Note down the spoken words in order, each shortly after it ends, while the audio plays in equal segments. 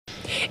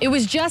It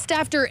was just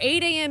after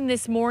 8 a.m.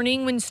 this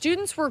morning when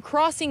students were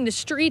crossing the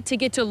street to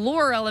get to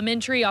Lohr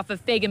Elementary off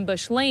of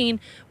Fagenbush Lane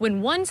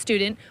when one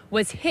student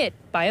was hit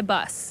by a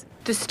bus.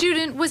 The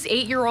student was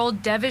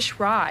 8-year-old Devish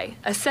Rai,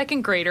 a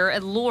second grader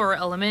at Lohr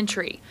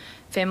Elementary.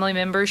 Family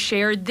members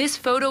shared this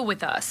photo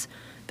with us.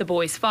 The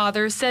boy's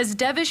father says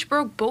Devish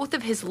broke both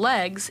of his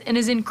legs and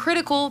is in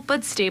critical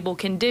but stable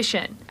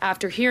condition.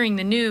 After hearing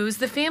the news,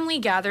 the family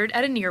gathered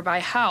at a nearby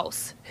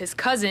house. His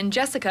cousin,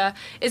 Jessica,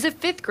 is a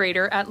 5th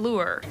grader at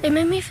Lohr. It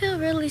made me feel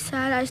really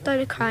sad. I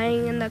started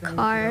crying in the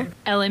car.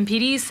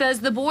 LMPD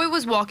says the boy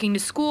was walking to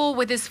school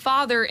with his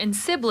father and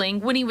sibling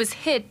when he was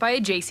hit by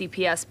a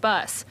JCPS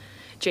bus.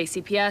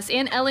 JCPS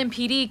and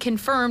LMPD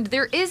confirmed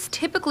there is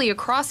typically a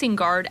crossing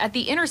guard at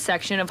the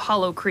intersection of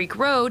Hollow Creek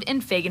Road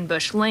and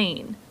Fagenbush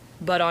Lane.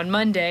 But on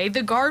Monday,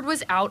 the guard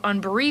was out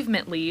on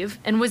bereavement leave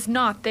and was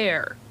not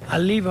there. I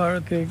leave her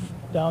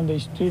down the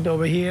street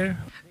over here.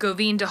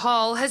 Goveen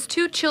Dahal has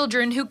 2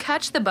 children who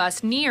catch the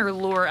bus near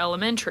Lohr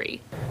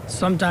Elementary.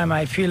 Sometimes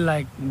I feel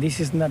like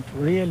this is not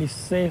really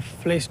safe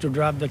place to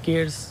drop the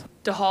kids.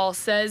 Dahal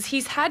says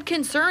he's had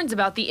concerns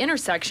about the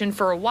intersection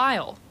for a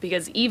while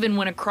because even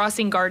when a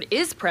crossing guard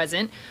is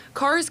present,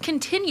 cars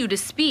continue to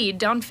speed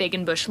down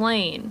Fagenbush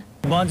Lane.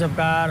 A bunch of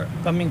cars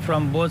coming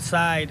from both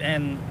sides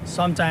and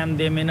sometimes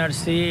they may not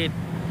see it.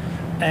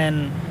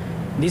 And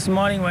this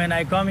morning when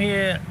I come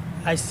here,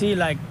 I see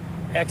like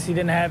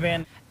accident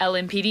happen.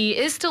 LMPD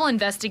is still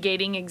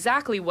investigating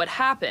exactly what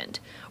happened.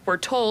 We're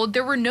told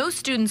there were no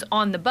students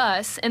on the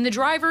bus and the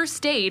driver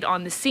stayed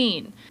on the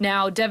scene.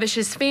 Now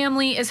Devish's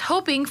family is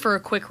hoping for a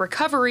quick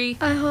recovery.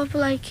 I hope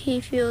like he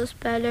feels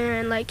better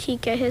and like he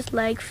get his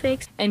leg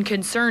fixed. And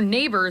concerned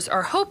neighbors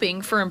are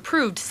hoping for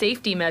improved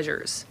safety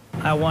measures.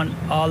 I want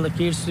all the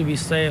kids to be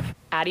safe.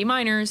 Addie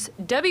Miners,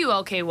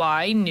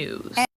 WLKY News.